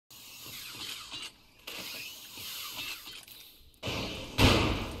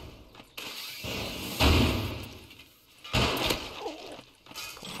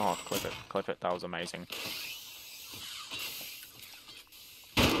clip it. That was amazing.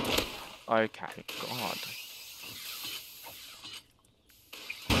 Okay, God.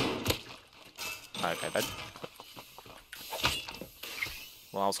 Okay, that...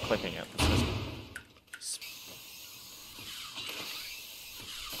 Well, I was clipping it.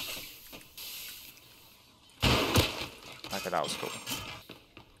 Okay, that was cool.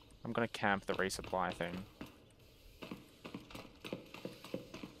 I'm gonna camp the resupply thing.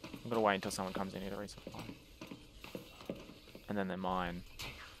 I'm gonna wait until someone comes in here to resupply. And then they're mine.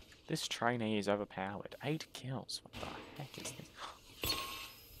 This trainee is overpowered. 8 kills. What the heck is this?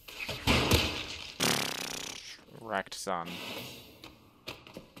 Wrecked, son.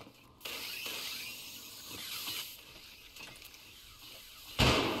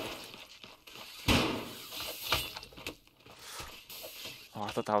 Oh, I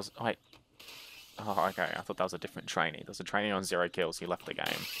thought that was... Wait. Oh, okay. I thought that was a different trainee. There was a trainee on 0 kills. He left the game.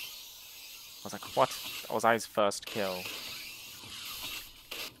 I was like, what? That was his first kill.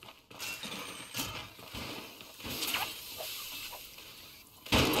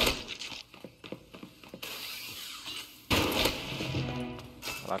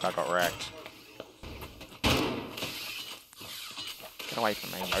 Well, that guy got wrecked. Get away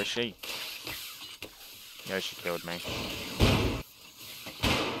from me, Yoshi. Yoshi killed me.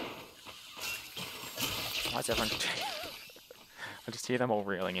 Why is everyone... I just hear them all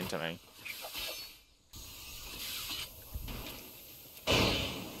reeling into me.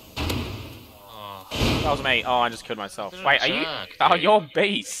 Oh. That was me. Oh, I just killed myself. You're Wait, a are you... jerk, Oh, dude. you're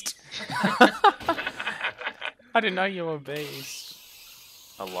Beast. I didn't know you were Beast.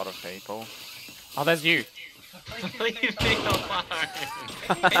 A lot of people. Oh, there's you. Leave me alone.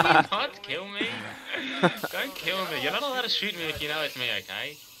 Can you not kill me? Don't kill me. You're not allowed to shoot me if you know it's me,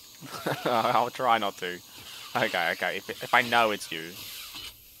 okay? I'll try not to. Okay, okay. If I know it's you.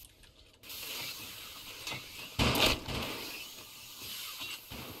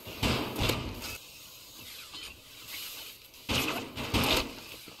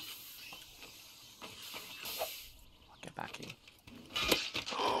 Get back here.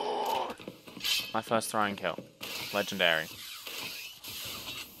 My first throwing kill. Legendary.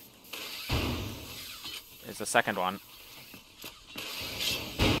 It's the second one.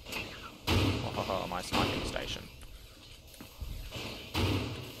 Oh, my sniping station.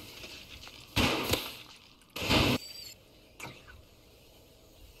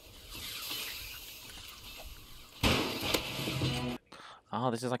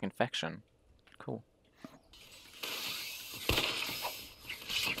 Oh, this is like infection. Cool.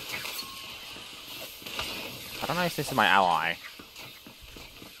 I don't know if this is my ally.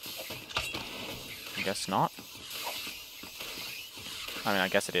 I guess not. I mean, I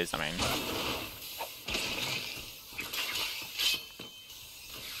guess it is, I mean.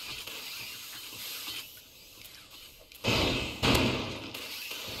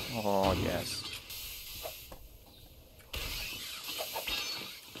 Oh, yes.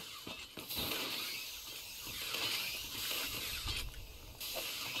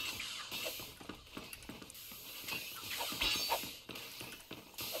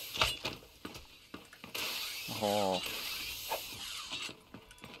 Oh.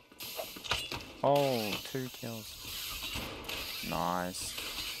 Oh, 2 kills. Nice.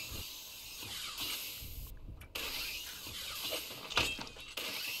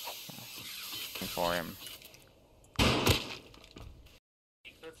 For him.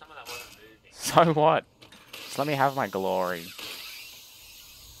 So what? Just let me have my glory.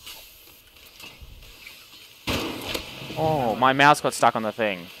 Oh, my mouse got stuck on the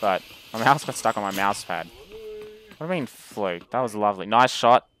thing, but my mouse got stuck on my mouse pad. What do you mean fluke? That was lovely. Nice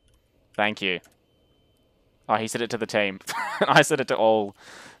shot. Thank you. Oh, he said it to the team. I said it to all.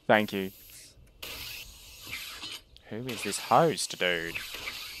 Thank you. Who is this host, dude?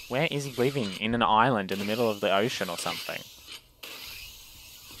 Where is he living? In an island in the middle of the ocean or something?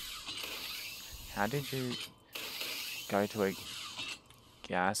 How did you go to a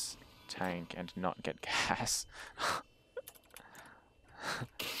gas tank and not get gas?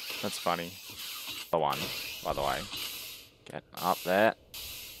 That's funny. The one, by the way. Get up there.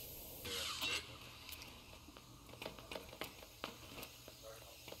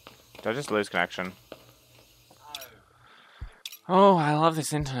 Did I just lose connection? Oh, I love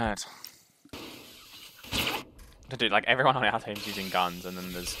this internet. Dude, like everyone on our team's using guns, and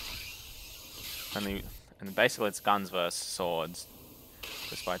then there's only, and basically it's guns versus swords,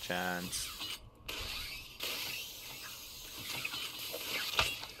 just by chance.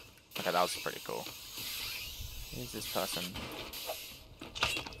 Okay, that was pretty cool. Who's this person?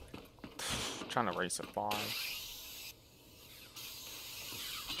 Trying to resupply.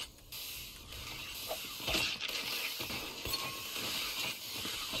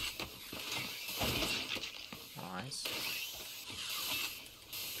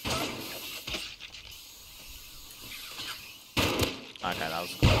 Okay, that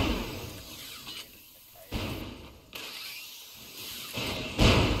was cool.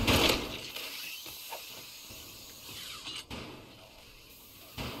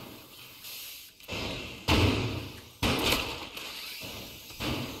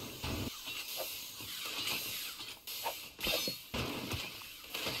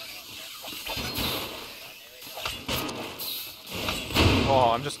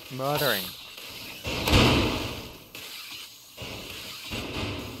 Oh, I'm just murdering.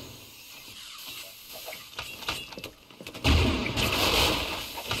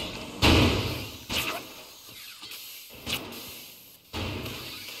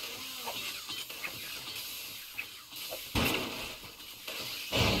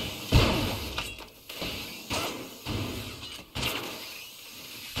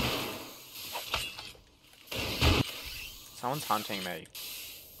 Someone's hunting me.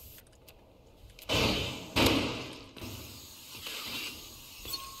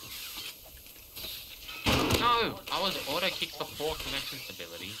 No! I was auto-kicked for poor connection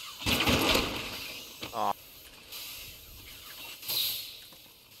stability. Oh.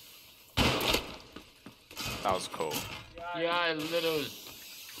 That was cool. Yeah, I literally...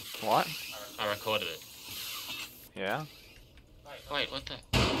 What? I recorded it. Yeah? Wait, what the...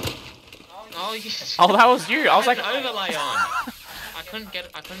 Oh, you... Oh, that was you! I was like... an overlay on! I couldn't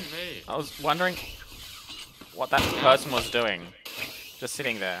move. I was wondering what that person was doing. Just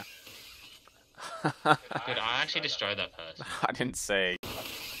sitting there. Dude, I actually destroyed that person. I didn't see.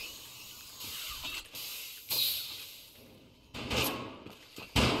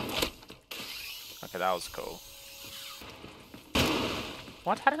 Okay, that was cool.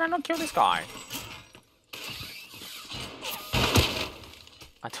 What? How did I not kill this guy?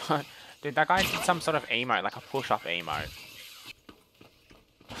 I don't... Dude, that guy did some sort of emote, like a push-up emote.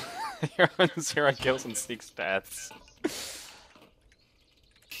 You're on 0 kills and 6 deaths.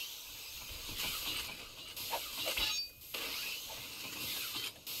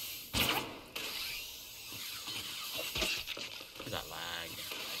 Look at that lag.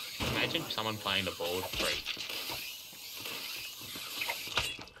 Imagine someone playing the ball free.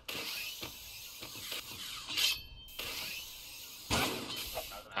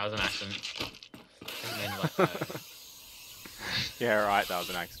 That was an accident. I didn't mean like that. Yeah, right, that was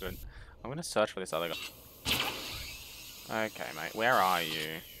an accident. I'm gonna search for this other guy. Okay, mate, where are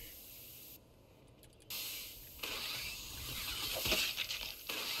you?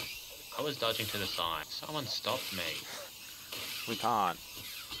 I was dodging to the side. Someone stopped me. We can't.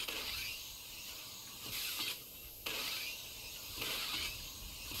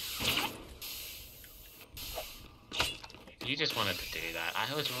 You just wanted to do that.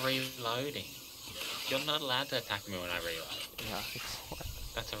 I was reloading. You're not allowed to attack me when I reload. Yeah.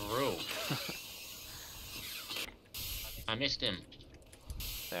 That's a rule. I missed him.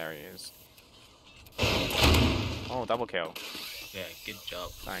 There he is. Oh, double kill. Yeah, good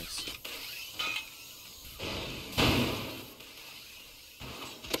job. Thanks.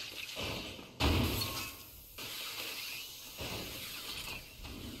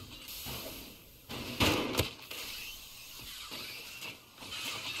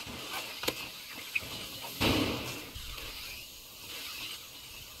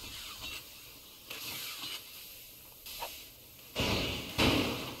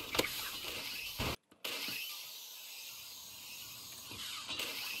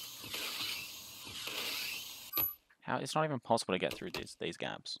 How, it's not even possible to get through these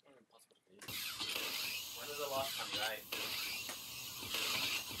gaps. When was the last time you ate?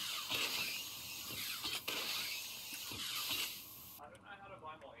 I don't know how to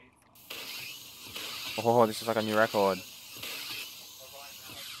buy more eats. Oh, this is like a new record.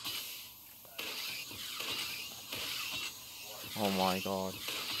 Oh my god.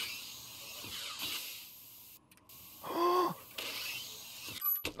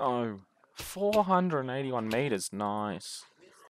 No. 481 meters, nice.